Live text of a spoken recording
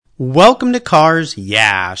Welcome to Cars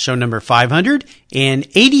Yeah, show number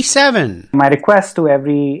 587. My request to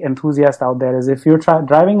every enthusiast out there is if you're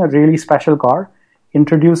driving a really special car,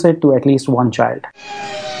 introduce it to at least one child.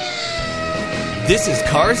 This is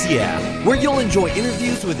Cars Yeah, where you'll enjoy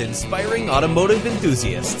interviews with inspiring automotive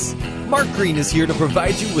enthusiasts. Mark Green is here to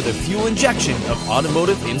provide you with a fuel injection of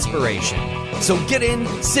automotive inspiration. So get in,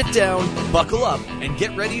 sit down, buckle up, and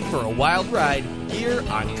get ready for a wild ride here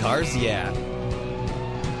on Cars Yeah.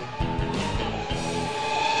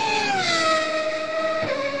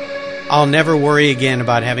 I'll never worry again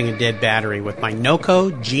about having a dead battery with my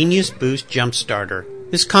NOCO Genius Boost Jump Starter.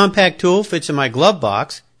 This compact tool fits in my glove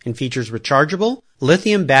box and features rechargeable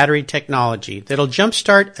lithium battery technology that'll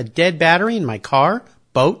jumpstart a dead battery in my car,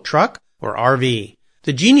 boat, truck, or RV.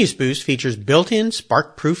 The Genius Boost features built-in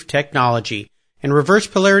spark-proof technology and reverse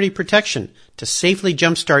polarity protection to safely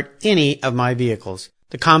jumpstart any of my vehicles.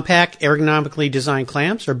 The compact, ergonomically designed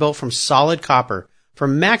clamps are built from solid copper for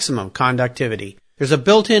maximum conductivity. There's a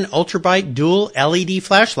built-in ultra-bright dual LED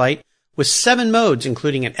flashlight with 7 modes,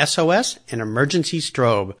 including an SOS and emergency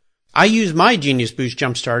strobe. I use my Genius Boost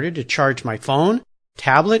Jump Starter to charge my phone,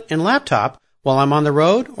 tablet, and laptop while I'm on the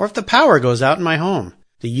road or if the power goes out in my home.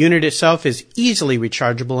 The unit itself is easily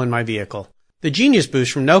rechargeable in my vehicle. The Genius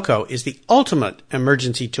Boost from NOCO is the ultimate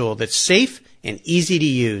emergency tool that's safe and easy to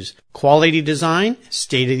use. Quality design,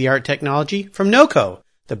 state-of-the-art technology from NOCO,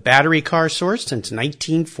 the battery car source since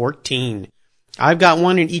 1914. I've got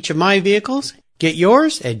one in each of my vehicles. Get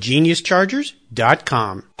yours at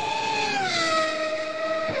geniuschargers.com.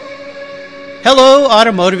 Hello,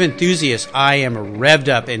 automotive enthusiasts. I am revved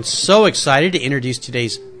up and so excited to introduce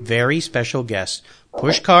today's very special guest,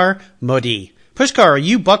 Pushkar Modi. Pushkar, are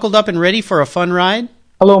you buckled up and ready for a fun ride?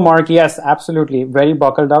 Hello, Mark. Yes, absolutely. Very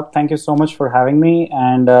buckled up. Thank you so much for having me,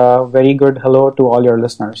 and very good hello to all your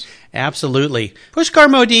listeners. Absolutely. Pushkar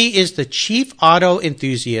Modi is the chief auto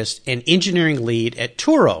enthusiast and engineering lead at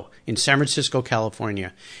Turo in San Francisco,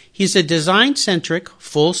 California. He's a design-centric,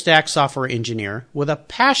 full-stack software engineer with a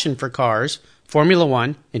passion for cars, Formula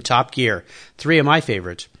One, and Top Gear, 3 of my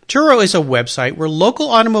favorites. Turo is a website where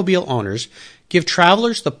local automobile owners give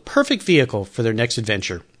travelers the perfect vehicle for their next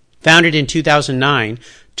adventure. Founded in 2009,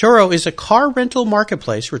 Turo is a car rental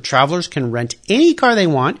marketplace where travelers can rent any car they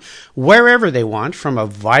want, wherever they want, from a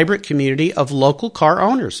vibrant community of local car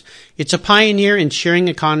owners. It's a pioneer in sharing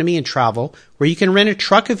economy and travel, where you can rent a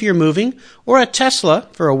truck if you're moving, or a Tesla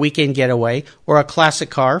for a weekend getaway, or a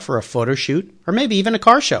classic car for a photo shoot, or maybe even a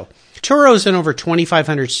car show. Turo is in over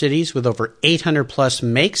 2,500 cities with over 800 plus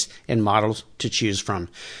makes and models to choose from.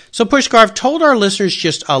 So Pushkar, I've told our listeners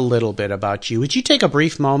just a little bit about you. Would you take a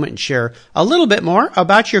brief moment and share a little bit more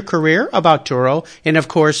about your career, about Turo, and of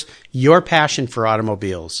course, your passion for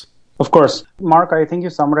automobiles? Of course. Mark, I think you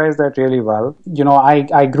summarized that really well.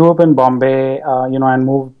 I grew up in Bombay, and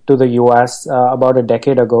moved to the US about a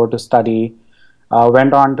decade ago to study.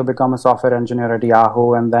 Went on to become a software engineer at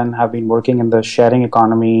Yahoo, and then have been working in the sharing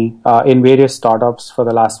economy in various startups for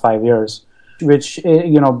the last 5 years, which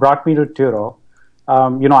brought me to Turo.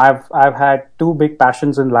 I've had 2 big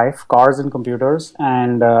passions in life: cars and computers,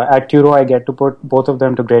 and at Turo I get to put both of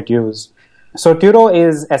them to great use. So Turo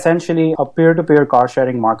is essentially a peer-to-peer car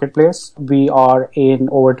sharing marketplace. We are in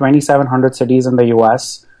over 2,700 cities in the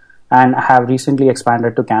US and have recently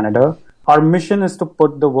expanded to Canada. Our mission is to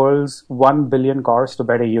put the world's 1 billion cars to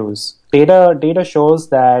better use. Data shows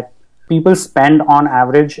that people spend on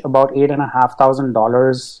average about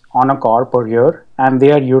 $8,500 on a car per year, and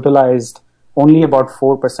they are utilized only about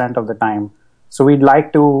 4% of the time. So we'd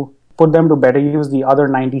like to put them to better use the other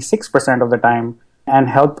 96% of the time and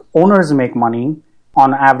help owners make money.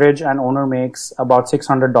 On average, an owner makes about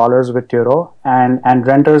 $600 with Turo, and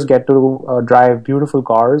renters get to drive beautiful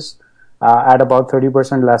cars at about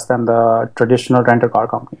 30% less than the traditional renter car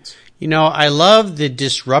companies. I love the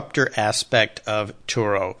disruptor aspect of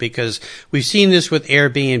Turo because we've seen this with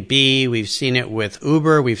Airbnb, we've seen it with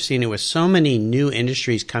Uber, we've seen it with so many new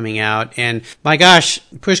industries coming out. And my gosh,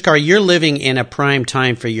 Pushkar, you're living in a prime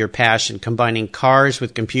time for your passion, combining cars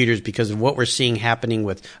with computers because of what we're seeing happening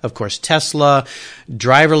with, of course, Tesla,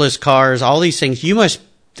 driverless cars, all these things. You must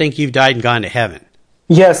think you've died and gone to heaven.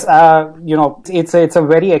 Yes, it's a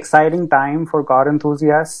very exciting time for car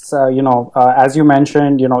enthusiasts. As you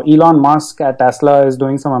mentioned, Elon Musk at Tesla is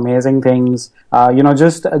doing some amazing things.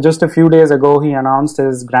 Just a few days ago, he announced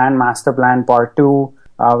his Grand Master Plan Part 2,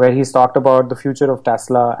 where he's talked about the future of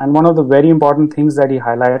Tesla. And one of the very important things that he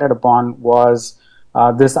highlighted upon was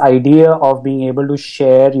this idea of being able to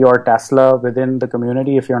share your Tesla within the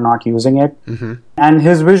community if you're not using it. Mm-hmm. And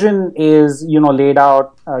his vision is, laid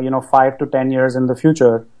out, 5 to 10 years in the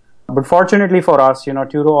future. But fortunately for us,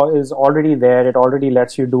 Turo is already there. It already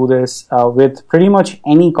lets you do this with pretty much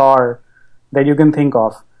any car that you can think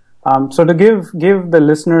of. So to give the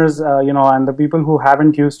listeners, and the people who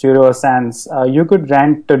haven't used Turo a sense, you could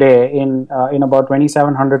rent today in about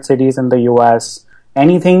 2,700 cities in the U.S.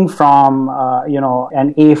 anything from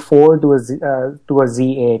an A4 to a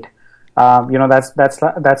Z8.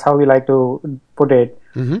 That's how we like to put it.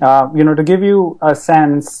 Mm-hmm. To give you a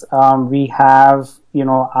sense, we have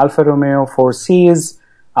Alfa Romeo 4Cs,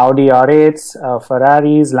 Audi R8s,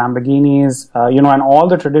 Ferraris, Lamborghinis, and all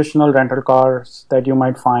the traditional rental cars that you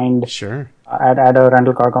might find at a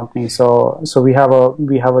rental car company. So we have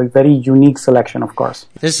a very unique selection of cars.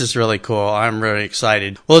 This is really cool. I'm really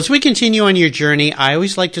excited. Well, as we continue on your journey, I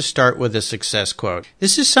always like to start with a success quote.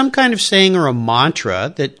 This is some kind of saying or a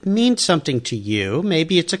mantra that means something to you.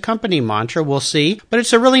 Maybe it's a company mantra. We'll see. But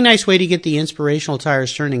it's a really nice way to get the inspirational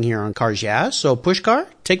tires turning here on Cars Yeah. So Pushkar,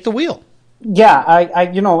 take the wheel. Yeah,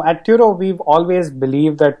 at Turo, we've always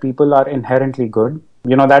believed that people are inherently good.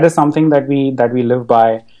 That is something that we live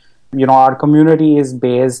by. Our community is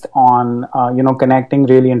based on, connecting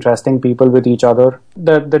really interesting people with each other.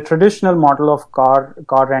 The traditional model of car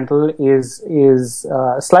rental is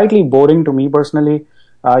slightly boring to me personally.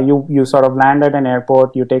 You sort of land at an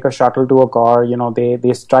airport, you take a shuttle to a car,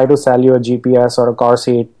 they try to sell you a GPS or a car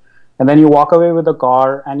seat. And then you walk away with a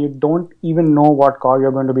car and you don't even know what car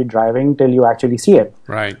you're going to be driving till you actually see it.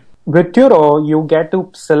 Right. With Turo, you get to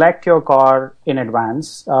select your car in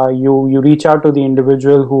advance. You reach out to the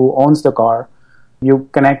individual who owns the car. You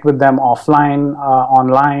connect with them offline,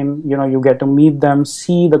 online. You get to meet them,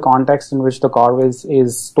 see the context in which the car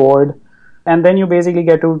is stored. And then you basically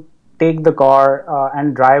get to take the car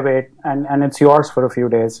and drive it, and it's yours for a few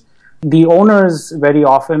days. The owners very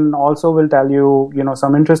often also will tell you,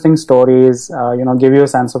 some interesting stories, give you a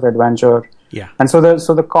sense of adventure. Yeah. And so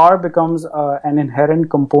the car becomes an inherent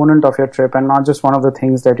component of your trip and not just one of the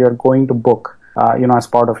things that you're going to book, as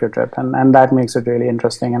part of your trip. And that makes it really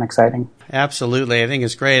interesting and exciting. Absolutely. I think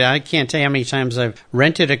it's great. I can't tell you how many times I've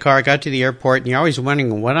rented a car, got to the airport, and you're always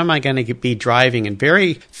wondering, what am I going to be driving? And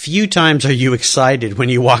very few times are you excited when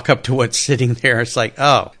you walk up to what's sitting there. It's like,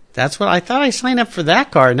 oh, that's what I thought I signed up for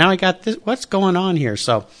that car. Now I got this. What's going on here?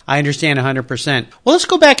 So I understand 100%. Well, let's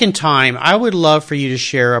go back in time. I would love for you to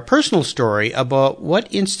share a personal story about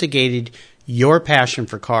what instigated your passion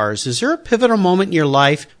for cars. Is there a pivotal moment in your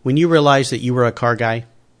life when you realized that you were a car guy?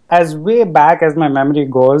 As way back as my memory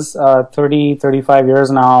goes, 30, 35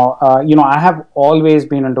 years now, I have always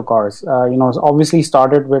been into cars. Obviously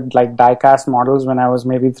started with like die-cast models when I was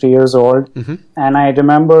maybe 3 years old. Mm-hmm. And I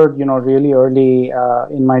remember, really early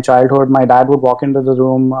in my childhood, my dad would walk into the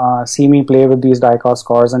room, see me play with these die-cast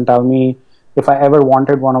cars and tell me if I ever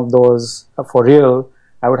wanted one of those for real,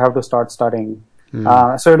 I would have to start studying.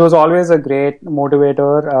 So it was always a great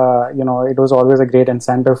motivator. It was always a great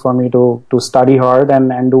incentive for me to study hard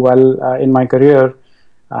and do well in my career.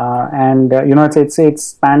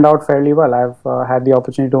 It's panned out fairly well. I've had the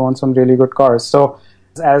opportunity to own some really good cars. So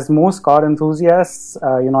as most car enthusiasts,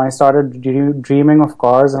 I started dreaming of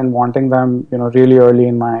cars and wanting them, really early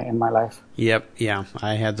in my life. Yep, yeah,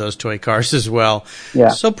 I had those toy cars as well. Yeah.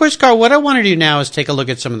 So Pushkar, what I want to do now is take a look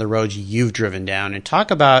at some of the roads you've driven down and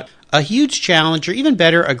talk about a huge challenge, or even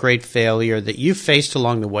better, a great failure that you've faced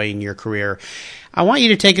along the way in your career. I want you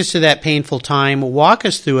to take us to that painful time, walk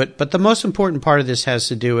us through it, but the most important part of this has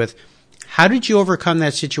to do with how did you overcome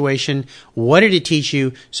that situation? What did it teach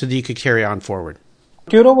you so that you could carry on forward?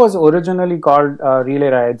 Turo was originally called Relay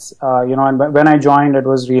Rides, and when I joined, it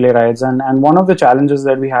was Relay Rides. And one of the challenges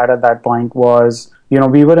that we had at that point was,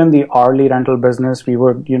 we were in the hourly rental business. We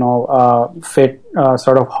would, fit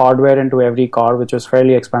sort of hardware into every car, which was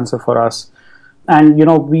fairly expensive for us. And,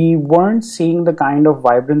 we weren't seeing the kind of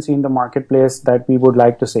vibrancy in the marketplace that we would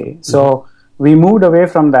like to see. So we moved away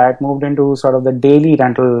from that, moved into sort of the daily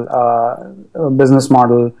rental business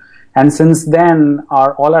model. And since then,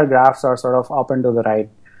 all our graphs are sort of up and to the right.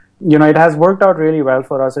 It has worked out really well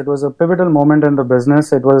for us. It was a pivotal moment in the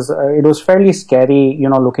business. It was fairly scary,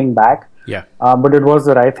 looking back. Yeah. But it was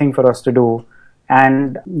the right thing for us to do.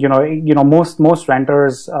 And most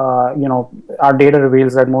renters, our data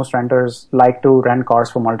reveals that most renters like to rent cars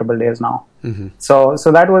for multiple days now. Mm-hmm. So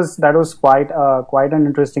that was quite an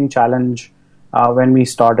interesting challenge when we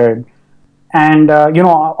started. And,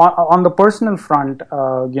 on the personal front,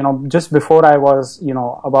 just before I was,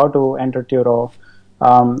 about to enter Turo,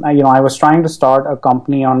 I was trying to start a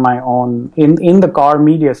company on my own in the car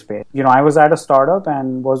media space. I was at a startup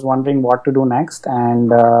and was wondering what to do next,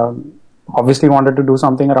 and obviously wanted to do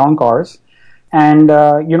something around cars. And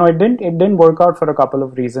it didn't work out for a couple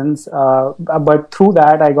of reasons. But through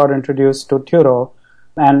that, I got introduced to Turo,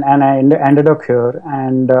 and I ended up here.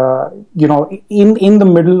 And in the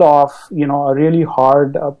middle of a really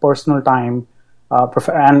hard personal time,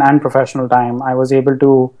 and professional time, I was able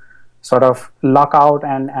to sort of luck out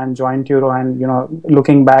and join Turo. And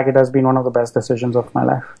looking back, it has been one of the best decisions of my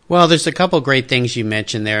life. Well, there's a couple great things you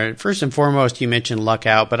mentioned there. First and foremost, you mentioned luck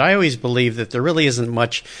out, but I always believe that there really isn't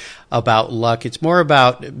much about luck. It's more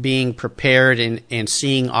about being prepared and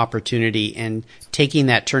seeing opportunity and taking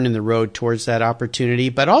that turn in the road towards that opportunity.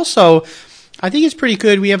 But also, I think it's pretty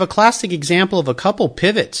good. We have a classic example of a couple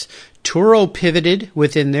pivots. Turo pivoted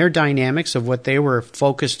within their dynamics of what they were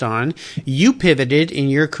focused on. You pivoted in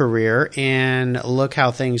your career, and look how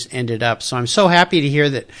things ended up. So I'm so happy to hear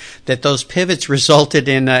that those pivots resulted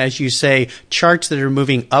in, as you say, charts that are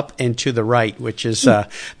moving up and to the right, which is the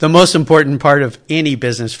most important part of any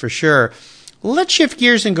business for sure. Let's shift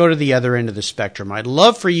gears and go to the other end of the spectrum. I'd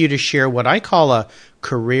love for you to share what I call a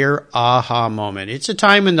career aha moment. It's a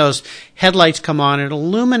time when those headlights come on and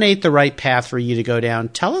illuminate the right path for you to go down.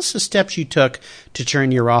 Tell us the steps you took to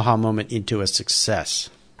turn your aha moment into a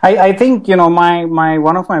success. I think, my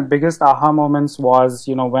one of my biggest aha moments was,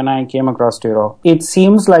 when I came across Turo. It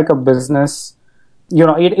seems like a business,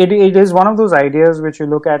 it is one of those ideas which you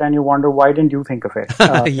look at and you wonder, why didn't you think of it?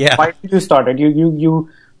 Yeah. Why did you start it? You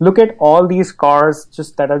look at all these cars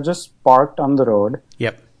that are just parked on the road.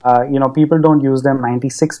 Yep. People don't use them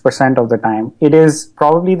 96% of the time. It is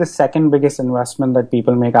probably the second biggest investment that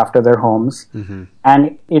people make after their homes. Mm-hmm.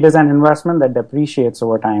 And it is an investment that depreciates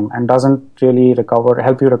over time and doesn't really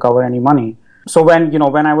help you recover any money. So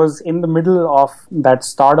when I was in the middle of that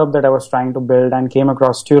startup that I was trying to build and came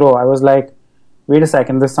across Turo, I was like, wait a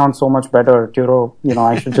second, this sounds so much better. Turo,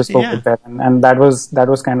 I should just go with that. And that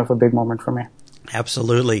was kind of a big moment for me.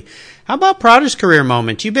 Absolutely. How about proudest career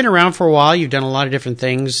moment? You've been around for a while. You've done a lot of different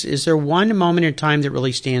things. Is there one moment in time that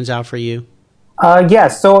really stands out for you?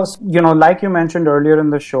 Yes. So, like you mentioned earlier in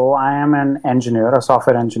the show, I am an engineer, a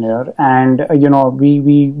software engineer. And,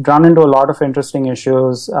 we run into a lot of interesting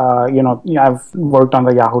issues. I've worked on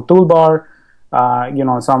the Yahoo toolbar,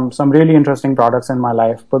 some really interesting products in my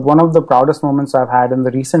life. But one of the proudest moments I've had in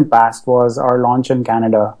the recent past was our launch in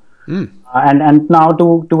Canada. And now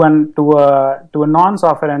to a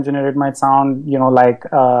non-software engineer, it might sound like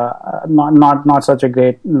not such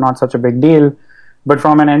a big deal, but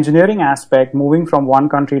from an engineering aspect, moving from one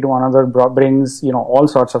country to another brings all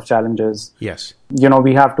sorts of challenges. Yes.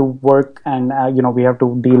 We have to work and we have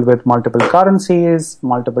to deal with multiple currencies,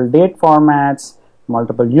 multiple date formats,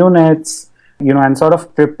 multiple units, and sort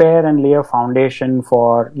of prepare and lay a foundation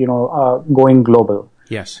for going global.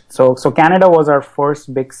 Yes. So Canada was our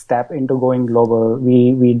first big step into going global.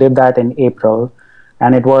 We did that in April,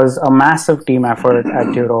 and it was a massive team effort at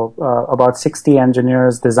Turo. About 60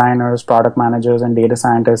 engineers, designers, product managers, and data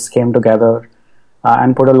scientists came together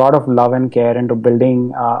and put a lot of love and care into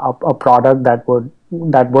building a product that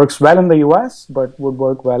works well in the US, but would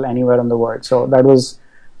work well anywhere in the world. So that was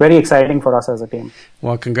very exciting for us as a team.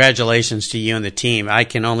 Well, congratulations to you and the team. I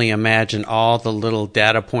can only imagine all the little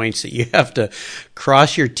data points that you have to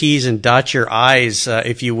cross your T's and dot your I's,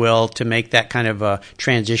 if you will, to make that kind of a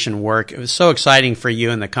transition work. It was so exciting for you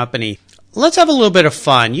and the company. Let's have a little bit of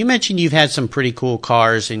fun. You mentioned you've had some pretty cool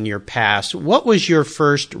cars in your past. What was your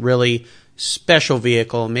first really special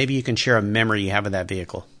vehicle? Maybe you can share a memory you have of that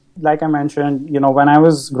vehicle. Like I mentioned, when I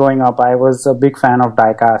was growing up, I was a big fan of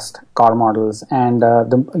die-cast car models, and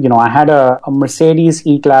I had a Mercedes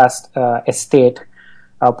E-Class Estate,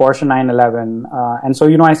 a Porsche 911, and so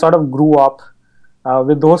I sort of grew up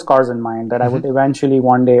with those cars in mind that I would eventually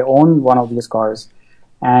one day own one of these cars.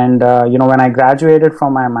 And when I graduated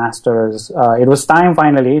from my master's, it was time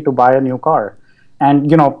finally to buy a new car.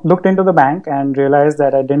 And, looked into the bank and realized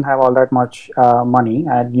that I didn't have all that much money.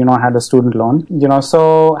 I had a student loan,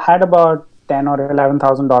 so had about $10,000 or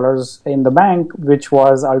 $11,000 in the bank, which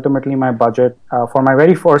was ultimately my budget for my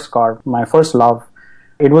very first car, my first love.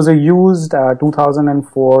 It was a used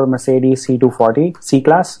 2004 Mercedes C240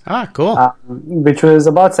 C-Class. Ah, cool. Which was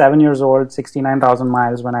about 7 years old, 69,000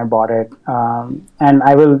 miles when I bought it. And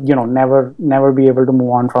I will, never be able to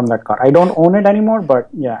move on from that car. I don't own it anymore, but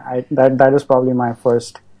yeah, that is probably my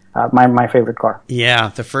first my favorite car. Yeah,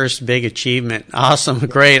 the first big achievement. Awesome.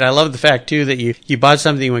 Great. I love the fact, too, that you bought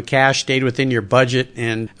something with cash, stayed within your budget,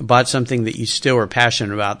 and bought something that you still were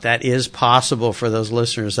passionate about. That is possible for those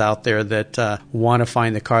listeners out there that want to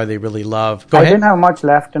find the car they really love. Go ahead. I didn't have much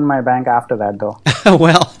left in my bank after that, though.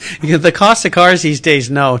 Well, the cost of cars these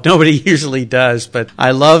days, no. Nobody usually does. But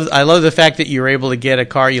I love the fact that you were able to get a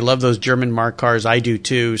car. You love those German mark cars. I do,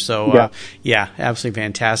 too. So, yeah, absolutely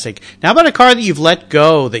fantastic. Now, how about a car that you've let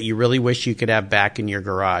go that you really wish you could have back in your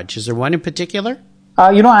garage? Is there one in particular?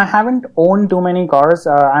 I haven't owned too many cars.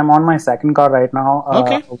 I'm on my second car right now,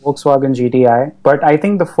 a Volkswagen GTI. But I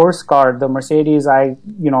think the first car, the Mercedes, I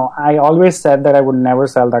always said that I would never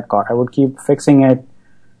sell that car. I would keep fixing it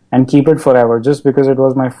and keep it forever just because it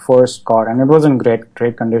was my first car. And it was in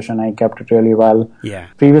great condition. I kept it really well. Yeah.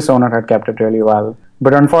 Previous owner had kept it really well.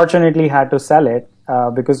 But unfortunately had to sell it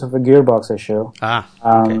because of a gearbox issue.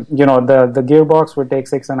 The gearbox would take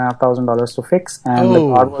 $6,500 to fix, and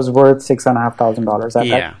the car was worth $6,500 at that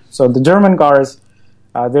time. So the German cars,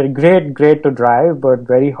 they're great to drive, but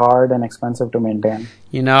very hard and expensive to maintain.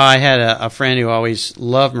 I had a friend who always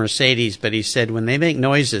loved Mercedes, but he said when they make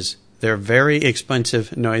noises, they're very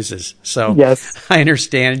expensive noises. So yes. I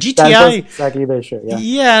understand. GTI. That's exactly the issue, yeah.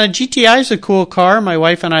 Yeah, GTI is a cool car. My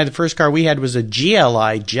wife and I, the first car we had was a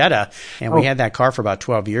GLI Jetta, and we had that car for about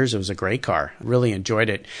 12 years. It was a great car. Really enjoyed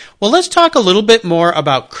it. Well, let's talk a little bit more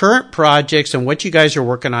about current projects and what you guys are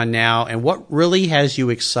working on now and what really has you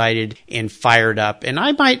excited and fired up. And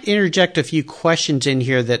I might interject a few questions in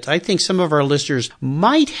here that I think some of our listeners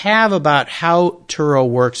might have about how Turo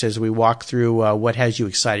works as we walk through what has you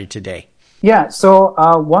excited today. Yeah, so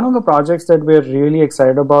one of the projects that we're really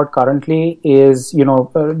excited about currently is,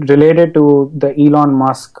 related to the Elon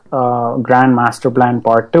Musk Grand Master Plan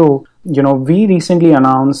Part 2. We recently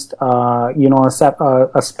announced, a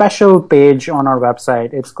special page on our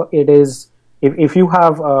website. It is if you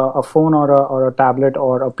have a phone or a tablet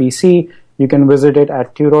or a PC, you can visit it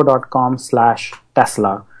at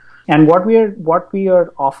turo.com/Tesla. And what we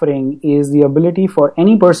are offering is the ability for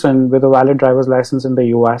any person with a valid driver's license in the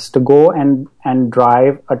US to go and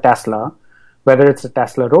drive a Tesla, whether it's a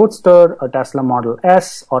Tesla Roadster, a Tesla Model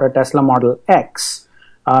S, or a Tesla Model X.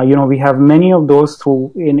 We have many of those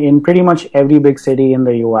in pretty much every big city in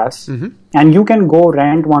the US. Mm-hmm. And you can go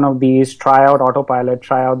rent one of these, try out Autopilot,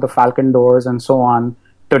 try out the Falcon doors, and so on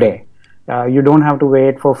today. You don't have to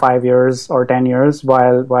wait for 5 years or 10 years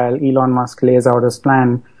while Elon Musk lays out his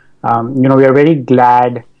plan. We are very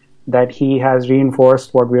glad that he has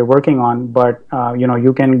reinforced what we are working on, but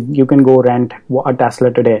you can go rent a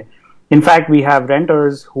Tesla today. In fact, we have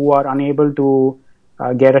renters who are unable to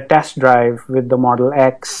get a test drive with the Model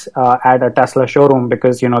X at a Tesla showroom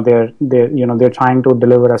because they're trying to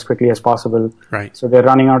deliver as quickly as possible. Right. So they're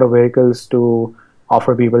running out of vehicles to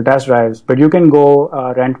offer people test drives. But you can go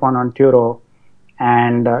rent one on Turo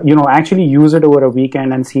and actually use it over a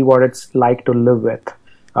weekend and see what it's like to live with.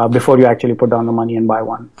 Before you actually put down the money and buy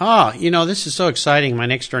one. This is so exciting. My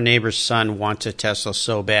next door neighbor's son wants a Tesla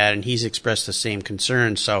so bad, and he's expressed the same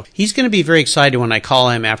concern. So he's going to be very excited when I call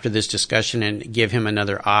him after this discussion and give him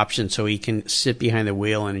another option so he can sit behind the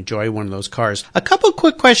wheel and enjoy one of those cars. A couple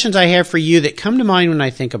quick questions I have for you that come to mind when I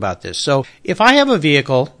think about this. So if I have a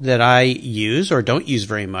vehicle that I use or don't use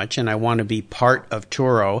very much and I want to be part of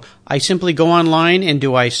Turo, I simply go online and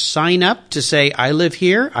do I sign up to say, I live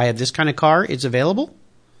here, I have this kind of car, it's available?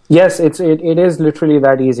 Yes, it is literally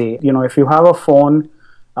that easy. If you have a phone,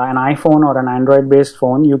 an iPhone or an Android-based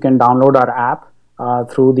phone, you can download our app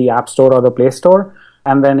through the App Store or the Play Store.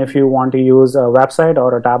 And then if you want to use a website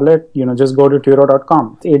or a tablet, just go to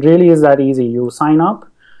Turo.com. It really is that easy. You sign up,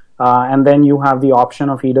 and then you have the option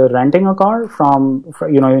of either renting a car from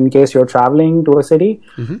in case you're traveling to a city,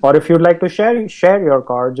 mm-hmm. or if you'd like to share your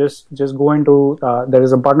car, just go into, there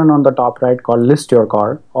is a button on the top right called List Your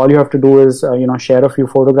Car. All you have to do is, share a few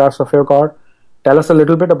photographs of your car, tell us a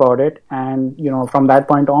little bit about it, and, from that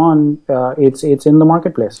point on, it's in the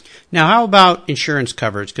marketplace. Now, how about insurance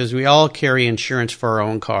coverage? Because we all carry insurance for our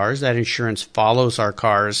own cars. That insurance follows our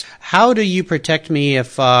cars. How do you protect me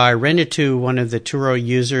if I rent it to one of the Turo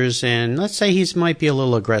users and let's say he might be a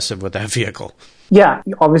little aggressive with that vehicle? Yeah,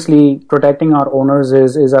 obviously protecting our owners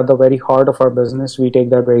is at the very heart of our business. We take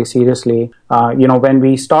that very seriously. When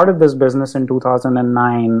we started this business in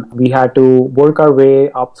 2009, we had to work our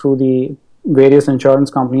way up through the various insurance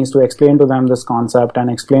companies to explain to them this concept and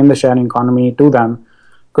explain the sharing economy to them,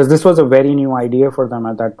 because this was a very new idea for them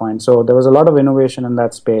at that point. So there was a lot of innovation in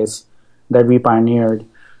that space that we pioneered.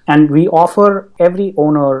 And we offer every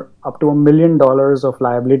owner up to $1 million of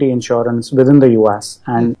liability insurance within the US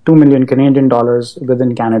and $2 million Canadian dollars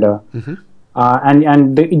within Canada. Mm-hmm.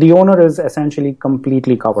 and the owner is essentially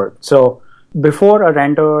completely covered. So before a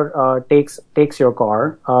renter takes your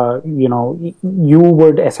car, you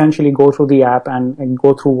would essentially go through the app and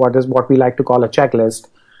go through what we like to call a checklist,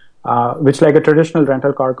 which, like a traditional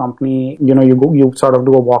rental car company, you sort of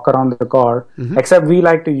do a walk around the car. Mm-hmm. Except we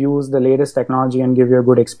like to use the latest technology and give you a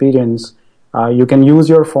good experience. You can use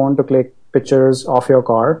your phone to click pictures of your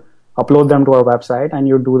car, upload them to our website, and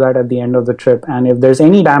you do that at the end of the trip. And if there's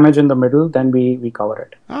any damage in the middle, then we cover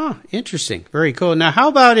it. Oh, interesting. Very cool. Now, how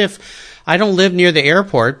about if I don't live near the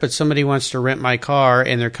airport, but somebody wants to rent my car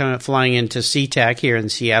and they're kind of flying into SeaTac here in the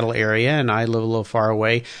Seattle area, and I live a little far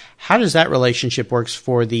away? How does that relationship work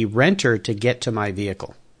for the renter to get to my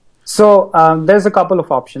vehicle? So there's a couple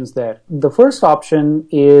of options there. The first option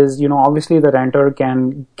is, obviously the renter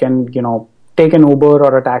can take an Uber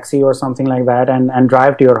or a taxi or something like that and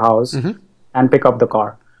drive to your house mm-hmm. and pick up the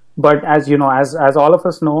car. But as as all of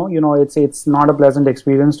us know, it's not a pleasant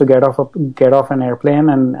experience to get off an airplane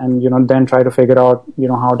and then try to figure out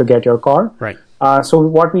how to get your car. Right. So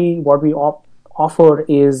what we offer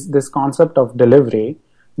is this concept of delivery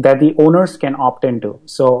that the owners can opt into.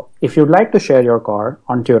 So if you'd like to share your car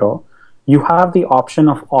on Turo, you have the option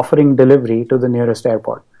of offering delivery to the nearest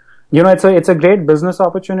airport. It's a great business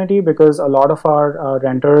opportunity because a lot of our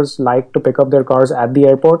renters like to pick up their cars at the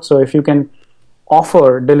airport. So if you can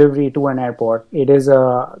offer delivery to an airport, it is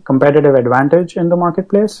a competitive advantage in the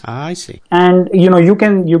marketplace. I see. And you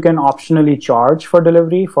can optionally charge for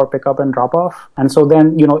delivery for pickup and drop off. And so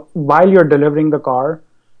then while you're delivering the car,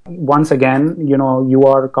 once again you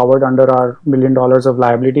are covered under our $1 million of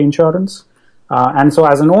liability insurance. And so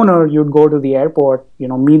as an owner, you'd go to the airport,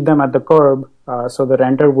 meet them at the curb, so the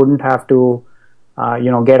renter wouldn't have to,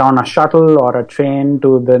 get on a shuttle or a train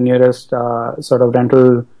to the nearest sort of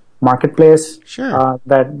rental marketplace. Sure.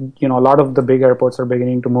 That a lot of the big airports are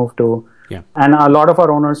beginning to move to. Yeah. And a lot of our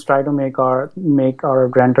owners try to make our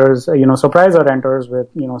renters, surprise our renters with,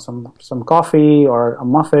 some coffee or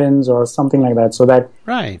muffins or something like that. So that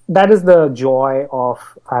that is the joy of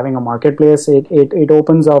having a marketplace. It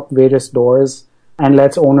opens up various doors and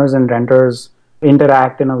lets owners and renters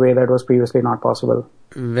interact in a way that was previously not possible.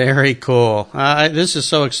 Very cool. This is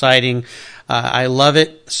so exciting. I love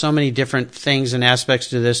it. So many different things and aspects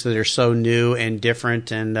to this that are so new and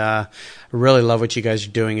different, and I really love what you guys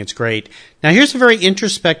are doing. It's great. Now, here's a very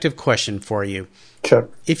introspective question for you. Sure.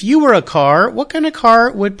 If you were a car, what kind of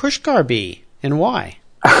car would Pushkar be, and why?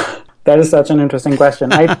 That is such an interesting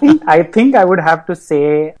question. I think I would have to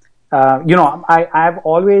say, I've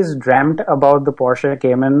always dreamt about the Porsche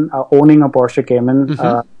Cayman, owning a Porsche Cayman,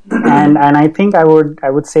 mm-hmm. and I think I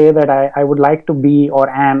would say that I would like to be or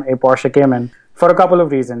am a Porsche Cayman for a couple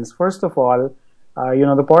of reasons. First of all,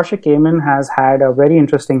 the Porsche Cayman has had a very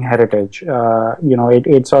interesting heritage.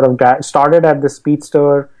 It sort of started at the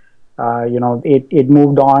Speedster. It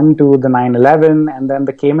moved on to the 911, and then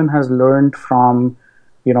the Cayman has learned from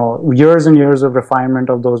years and years of refinement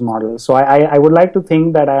of those models. So I would like to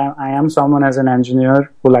think that I am someone as an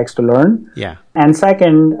engineer who likes to learn. Yeah. And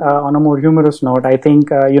second, on a more humorous note, I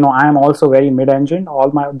think I am also very mid-engine.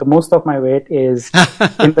 The most of my weight is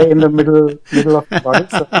in the middle of the body.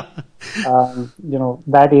 So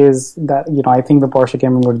I think the Porsche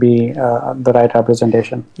Cayman would be the right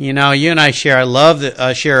representation. You and I share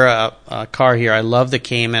a car here. I love the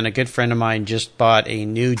Cayman. A good friend of mine just bought a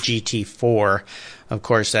new GT4. Of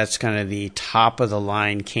course, that's kind of the top of the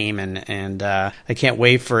line Cayman, and I can't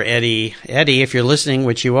wait for Eddie. Eddie, if you're listening,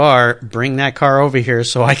 which you are, bring that car over here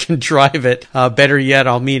so I can drive it. Better yet,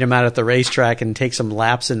 I'll meet him out at the racetrack and take some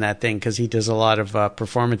laps in that thing because he does a lot of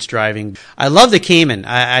performance driving. I love the Cayman.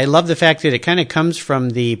 I love the fact that it kind of comes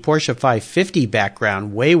from the Porsche 550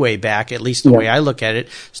 background, way back, at least the way I look at it.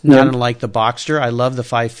 It's not unlike the Boxster. I love the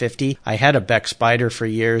 550. I had a Beck Spider for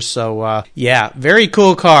years, so very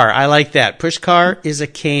cool car. I like that. Pushkar is a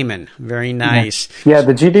Cayman. Very nice. Yeah,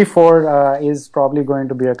 the GT4 is probably going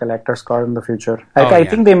to be a collector's car in the future. I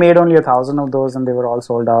think they made only 1,000 of those and they were all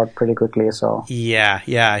sold out pretty quickly. So Yeah,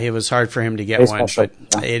 it was hard for him to get very one, special,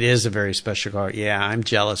 but it is a very special car. Yeah, I'm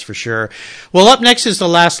jealous for sure. Well, up next is the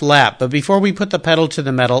last lap, but before we put the pedal to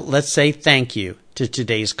the metal, let's say thank you to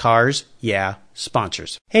today's Cars Yeah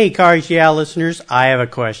sponsors. Hey, Cars Yeah listeners, I have a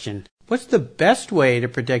question. What's the best way to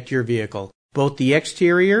protect your vehicle? Both the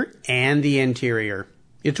exterior and the interior.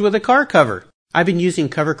 It's with a car cover. I've been using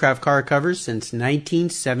Covercraft car covers since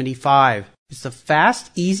 1975. It's the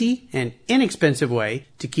fast, easy, and inexpensive way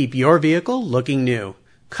to keep your vehicle looking new.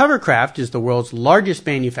 Covercraft is the world's largest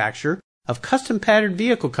manufacturer of custom patterned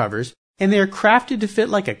vehicle covers, and they are crafted to fit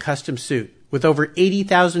like a custom suit with over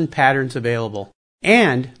 80,000 patterns available.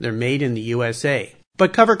 And they're made in the USA.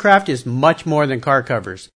 But Covercraft is much more than car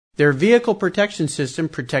covers. Their vehicle protection system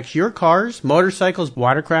protects your cars, motorcycles,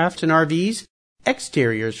 watercrafts, and RVs,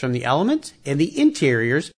 exteriors from the elements, and the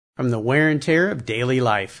interiors from the wear and tear of daily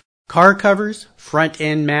life. Car covers, front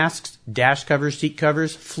end masks, dash covers, seat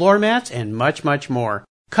covers, floor mats, and much, much more.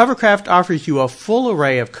 Covercraft offers you a full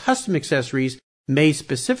array of custom accessories made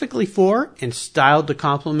specifically for and styled to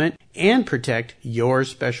complement and protect your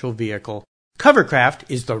special vehicle. Covercraft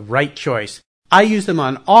is the right choice. I use them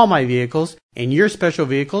on all my vehicles, and your special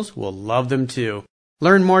vehicles will love them too.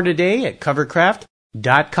 Learn more today at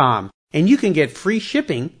covercraft.com, and you can get free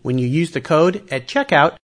shipping when you use the code at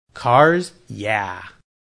checkout, CARS YEAH.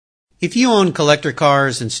 If you own collector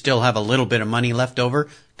cars and still have a little bit of money left over,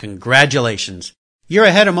 congratulations. You're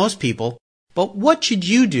ahead of most people, but what should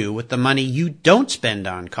you do with the money you don't spend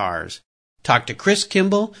on cars? Talk to Chris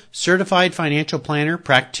Kimball, Certified Financial Planner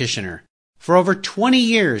Practitioner. For over 20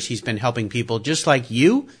 years, he's been helping people just like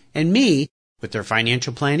you and me with their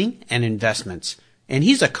financial planning and investments. And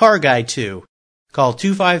he's a car guy too. Call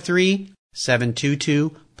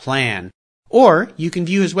 253-722-PLAN. Or you can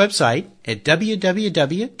view his website at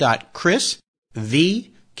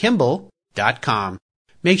www.chrisvkimball.com.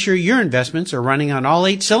 Make sure your investments are running on all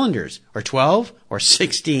 8 cylinders, or 12, or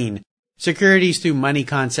 16. Securities through Money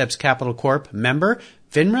Concepts Capital Corp. Member,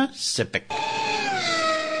 FINRA SIPC.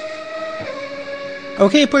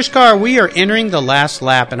 Okay, Pushkar, we are entering the last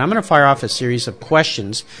lap, and I'm going to fire off a series of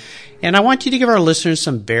questions. And I want you to give our listeners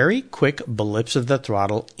some very quick blips of the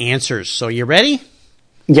throttle answers. So you ready?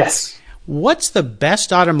 Yes. What's the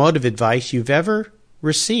best automotive advice you've ever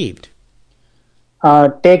received?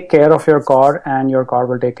 Take care of your car, and your car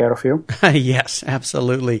will take care of you. Yes,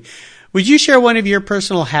 absolutely. Would you share one of your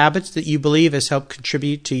personal habits that you believe has helped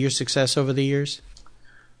contribute to your success over the years?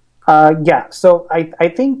 Yeah. So I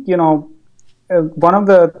think, one of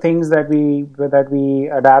the things that we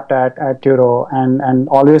adapt at Turo and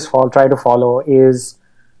always try to follow is,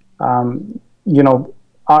 our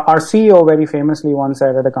CEO very famously once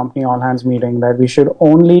said at a company all hands meeting that we should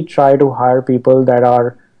only try to hire people that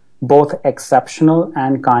are both exceptional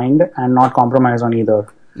and kind and not compromise on either.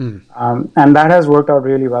 And that has worked out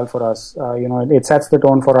really well for us. It sets the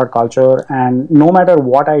tone for our culture, and no matter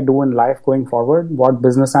what I do in life going forward, what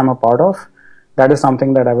business I'm a part of, that is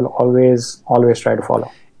something that I will always try to follow.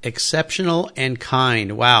 Exceptional and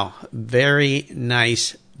kind. Wow. Very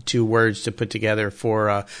nice 2 words to put together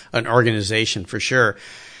for an organization, for sure.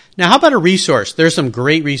 Now, how about a resource? There's some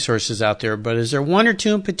great resources out there, but is there one or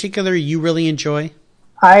two in particular you really enjoy?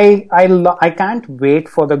 I can't wait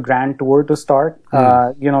for the Grand Tour to start.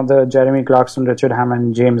 The Jeremy Clarkson, Richard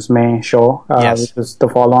Hammond, James May show, which is the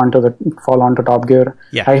follow-on to Top Gear.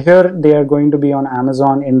 Yeah. I hear they are going to be on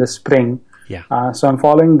Amazon in the spring. Yeah. So I'm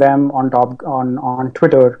following them on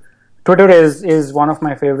Twitter. Twitter is one of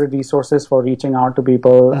my favorite resources for reaching out to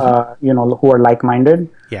people, who are like-minded.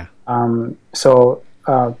 Yeah.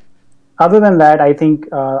 Other than that, I think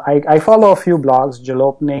I follow a few blogs.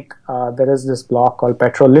 Jalopnik, there is this blog called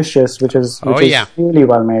Petrolicious, which is really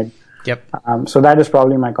well made. Yep. So that is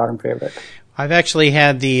probably my current favorite. I've actually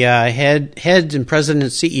had the heads and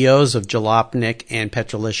president CEOs of Jalopnik and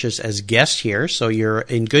Petrolicious as guests here, so you're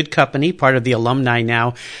in good company, part of the alumni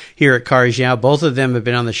now here at Cars Yeah. Both of them have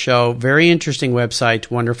been on the show. Very interesting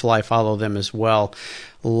website, wonderful. I follow them as well.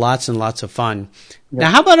 Lots and lots of fun. Yep.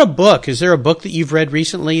 Now, how about a book? Is there a book that you've read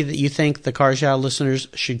recently that you think the Cars Yeah listeners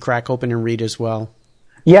should crack open and read as well?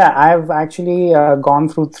 Yeah, I've actually gone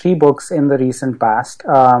through 3 books in the recent past.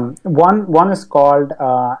 One is called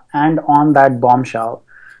And on That Bombshell.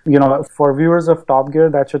 For viewers of Top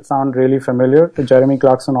Gear, that should sound really familiar. Jeremy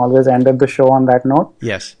Clarkson always ended the show on that note.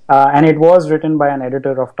 Yes. And it was written by an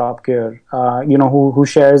editor of Top Gear, who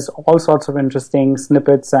shares all sorts of interesting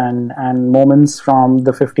snippets and moments from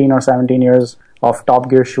the 15 or 17 years of Top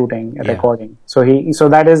Gear shooting and recording. So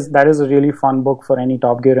that is a really fun book for any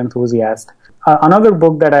Top Gear enthusiast. Another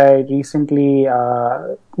book that I recently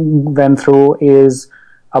went through is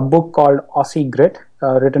a book called Aussie Grit,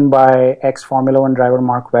 written by ex-Formula One driver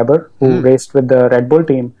Mark Webber, who raced with the Red Bull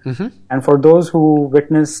team. Mm-hmm. And for those who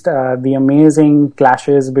witnessed the amazing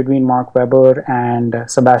clashes between Mark Webber and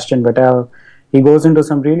Sebastian Vettel, he goes into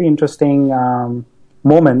some really interesting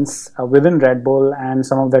moments within Red Bull and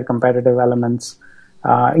some of their competitive elements.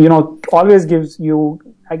 Always gives you,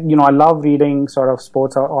 I love reading sort of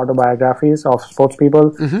sports autobiographies of sports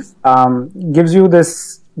people. Mm-hmm. Gives you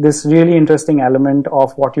this really interesting element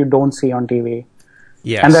of what you don't see on TV.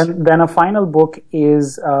 Yes. And then a final book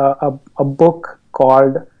is a book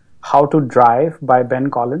called How to Drive by Ben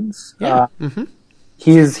Collins. Yeah.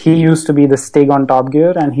 He used to be the Stig on Top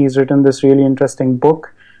Gear, and he's written this really interesting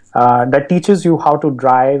book that teaches you how to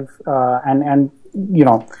drive. And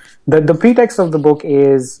the pretext of the book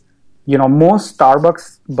is, most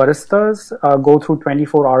Starbucks baristas go through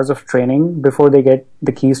 24 hours of training before they get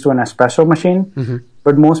the keys to an espresso machine. Mm-hmm.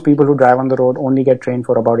 But most people who drive on the road only get trained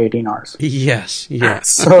for about 18 hours. Yes.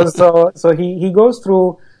 So he goes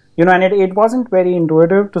through, and it wasn't very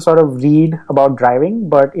intuitive to sort of read about driving,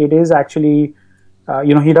 but it is actually,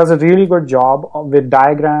 he does a really good job with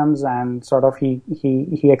diagrams, and sort of he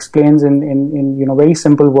explains in very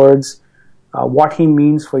simple words what he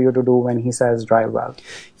means for you to do when he says drive well.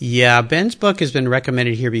 Yeah, Ben's book has been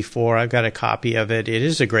recommended here before. I've got a copy of it. It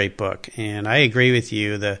is a great book, and I agree with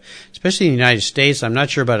you. Especially in the United States, I'm not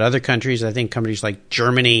sure about other countries. I think countries like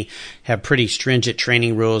Germany have pretty stringent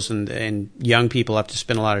training rules, and young people have to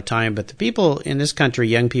spend a lot of time. But the people in this country,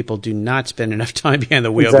 young people, do not spend enough time behind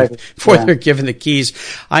the wheel before they're given the keys.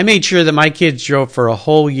 I made sure that my kids drove for a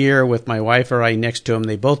whole year with my wife or I next to them.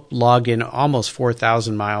 They both logged in almost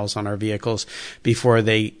 4,000 miles on our vehicles before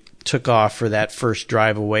they took off for that first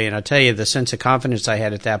drive away. And I'll tell you, the sense of confidence I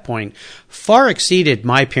had at that point far exceeded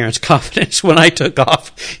my parents' confidence when I took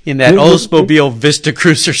off in that Oldsmobile Vista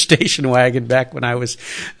Cruiser station wagon back when I was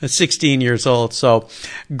 16 years old. So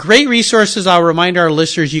great resources. I'll remind our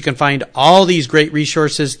listeners you can find all these great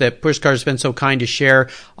resources that Pushkar has been so kind to share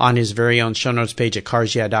on his very own show notes page at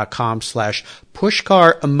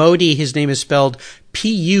carsyeah.com/Pushkar Modi. His name is spelled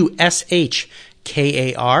Pushkar,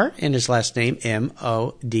 and his last name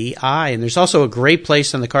Modi. And there's also a great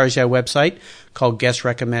place on the Cars Yeah website called Guest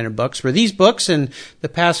Recommended Books, where these books and the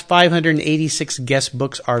past 586 guest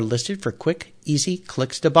books are listed for quick, easy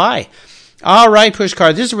clicks to buy. All right,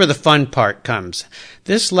 Pushkar, this is where the fun part comes.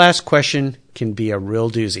 This last question can be a real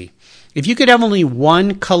doozy. If you could have only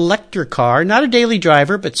one collector car, not a daily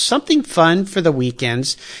driver, but something fun for the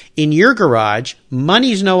weekends in your garage,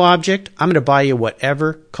 money's no object, I'm going to buy you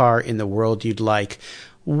whatever car in the world you'd like.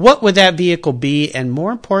 What would that vehicle be? And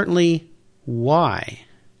more importantly, why?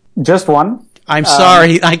 Just one? I'm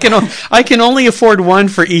sorry. I can only afford one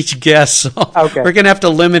for each guest. So okay. We're going to have to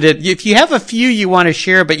limit it. If you have a few you want to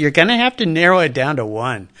share, but you're going to have to narrow it down to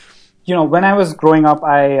one. When I was growing up,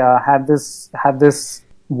 I had this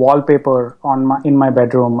wallpaper in my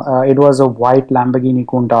bedroom. It was a white Lamborghini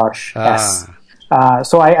Countach S.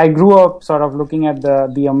 So I grew up sort of looking at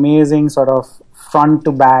the amazing sort of front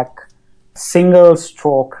to back single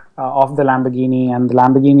stroke of the Lamborghini, and the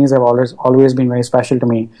Lamborghinis have always been very special to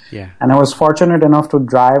me. Yeah. And I was fortunate enough to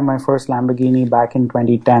drive my first Lamborghini back in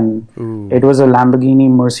 2010. Ooh. It was a Lamborghini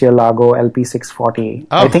Murcielago LP640.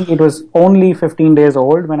 Oh. I think it was only 15 days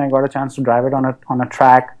old when I got a chance to drive it on a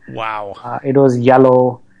track. Wow. It was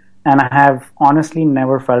yellow, and I have honestly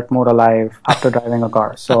never felt more alive after driving a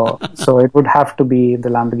car. So it would have to be the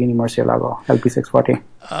Lamborghini Murcielago LP640.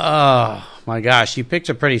 Oh my gosh, you picked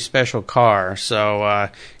a pretty special car. So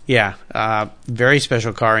very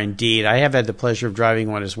special car indeed. I have had the pleasure of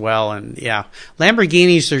driving one as well, and yeah,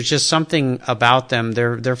 Lamborghinis, there's just something about them.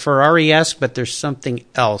 They're Ferrari-esque, but there's something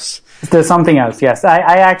else. There's something else. Yes,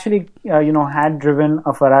 I actually had driven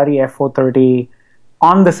a Ferrari F430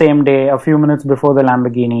 on the same day, a few minutes before the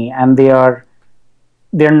Lamborghini, and they're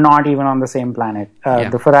not even on the same planet.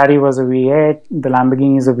 The Ferrari was a V8, the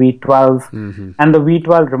Lamborghini is a V12, and the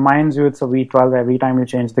V12 reminds you it's a V12 every time you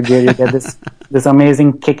change the gear. You get this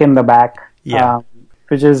amazing kick in the back,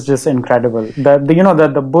 which is just incredible.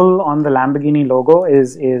 The bull on the Lamborghini logo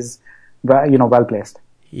is well placed.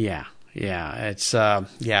 Yeah, it's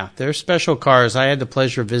they're special cars. I had the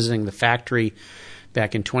pleasure of visiting the factory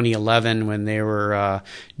back in 2011 when they were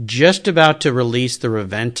just about to release the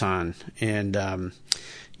Reventon. And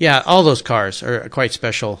all those cars are quite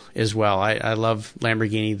special as well. I love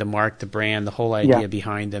Lamborghini, the mark, the brand, the whole idea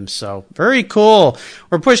behind them. So very cool.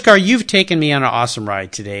 Well, Pushkar, you've taken me on an awesome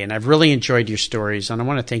ride today, and I've really enjoyed your stories. And I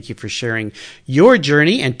want to thank you for sharing your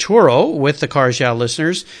journey and Turo with the Cars Yeah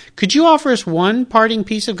listeners. Could you offer us one parting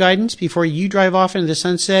piece of guidance before you drive off into the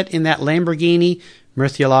sunset in that Lamborghini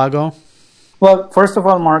Murcielago? Well, first of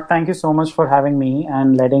all, Mark, thank you so much for having me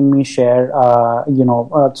and letting me share,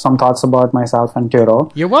 some thoughts about myself and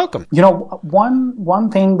Turo. You're welcome.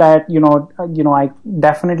 One thing that I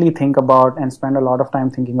definitely think about and spend a lot of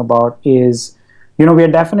time thinking about is, we are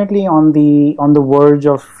definitely on the verge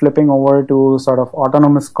of flipping over to sort of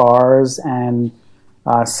autonomous cars and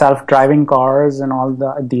self-driving cars and all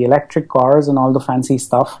the electric cars and all the fancy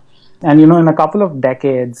stuff. And, in a couple of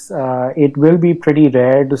decades, it will be pretty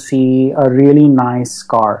rare to see a really nice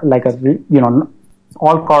car. Like,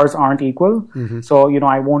 all cars aren't equal. Mm-hmm. So,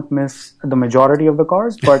 I won't miss the majority of the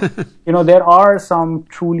cars. But, there are some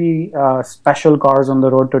truly special cars on the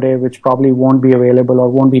road today which probably won't be available or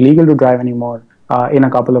won't be legal to drive anymore in a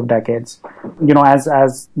couple of decades.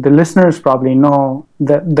 As the listeners probably know,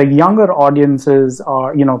 the younger audiences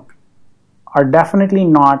are definitely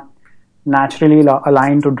not naturally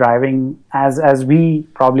aligned to driving as we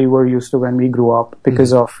probably were used to when we grew up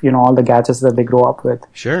because of all the gadgets that they grow up with.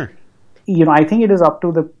 Sure. I think it is up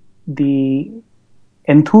to the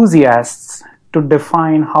enthusiasts to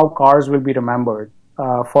define how cars will be remembered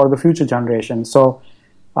for the future generation. So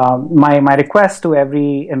my request to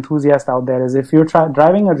every enthusiast out there is, if you're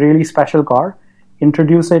driving a really special car,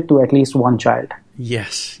 introduce it to at least one child.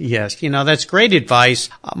 Yes. That's great advice.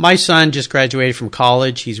 My son just graduated from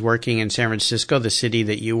college. He's working in San Francisco, the city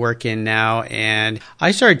that you work in now, and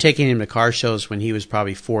I started taking him to car shows when he was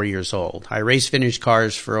probably 4 years old. I raced vintage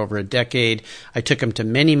cars for over a decade. I took him to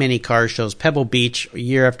many, many car shows, Pebble Beach,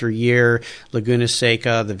 year after year, Laguna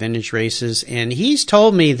Seca, the vintage races, and he's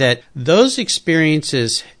told me that those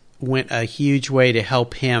experiences went a huge way to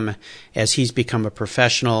help him as he's become a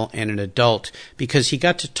professional and an adult, because he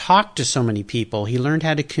got to talk to so many people. He learned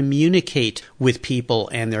how to communicate with people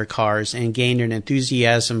and their cars and gained an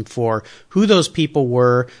enthusiasm for who those people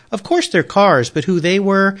were. Of course, their cars, but who they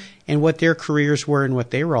were and what their careers were and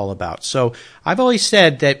what they were all about. So I've always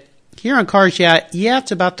said that here on Cars Yeah,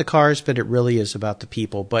 it's about the cars, but it really is about the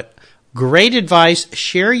people. But great advice.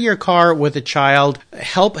 Share your car with a child.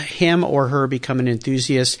 Help him or her become an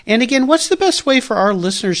enthusiast. And again, what's the best way for our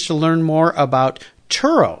listeners to learn more about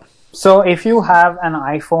Turo? So if you have an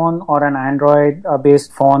iPhone or an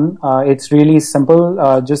Android-based phone, it's really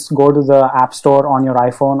simple. Just go to the App Store on your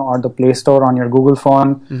iPhone or the Play Store on your Google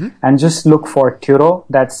phone and just look for Turo.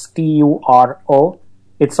 That's Turo.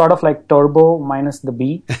 It's sort of like turbo minus the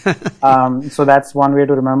B. So that's one way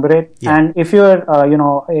to remember it. Yeah. And if you're,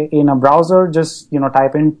 in a browser, just,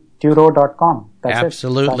 type in Turo.com. That's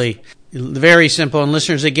Absolutely. It. Very simple. And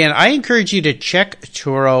listeners, again, I encourage you to check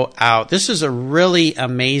Turo out. This is a really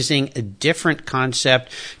amazing, different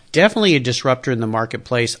concept. Definitely a disruptor in the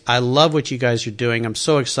marketplace. I love what you guys are doing. I'm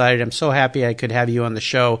so excited. I'm so happy I could have you on the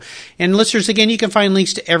show. And listeners, again, you can find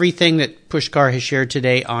links to everything that Pushkar has shared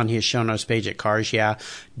today on his show notes page at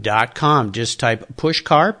carsyeah.com. Just type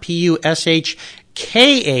Pushkar, Pushkar.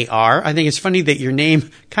 I think it's funny that your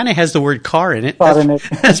name kind of has the word car in it.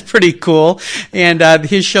 That's pretty cool. And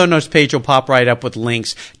his show notes page will pop right up with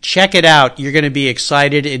links. Check it out. You're going to be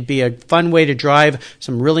excited. It'd be a fun way to drive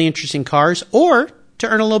some really interesting cars, or to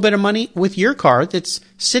earn a little bit of money with your car that's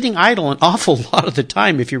sitting idle an awful lot of the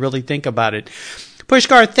time if you really think about it.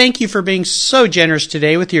 Pushkar, thank you for being so generous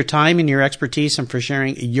today with your time and your expertise, and for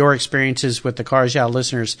sharing your experiences with the Cars Yeah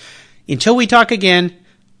listeners. Until we talk again,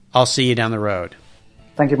 I'll see you down the road.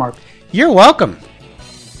 Thank you, Mark. You're welcome.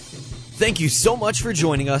 Thank you so much for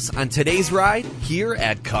joining us on today's ride here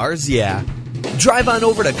at Cars Yeah. Drive on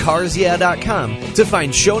over to carsyeah.com to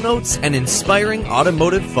find show notes and inspiring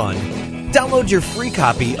automotive fun. Download your free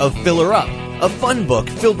copy of Filler Up, a fun book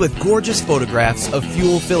filled with gorgeous photographs of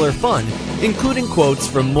fuel filler fun, including quotes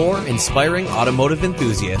from more inspiring automotive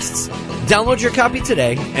enthusiasts. Download your copy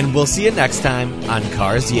today, and we'll see you next time on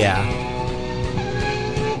Cars Yeah.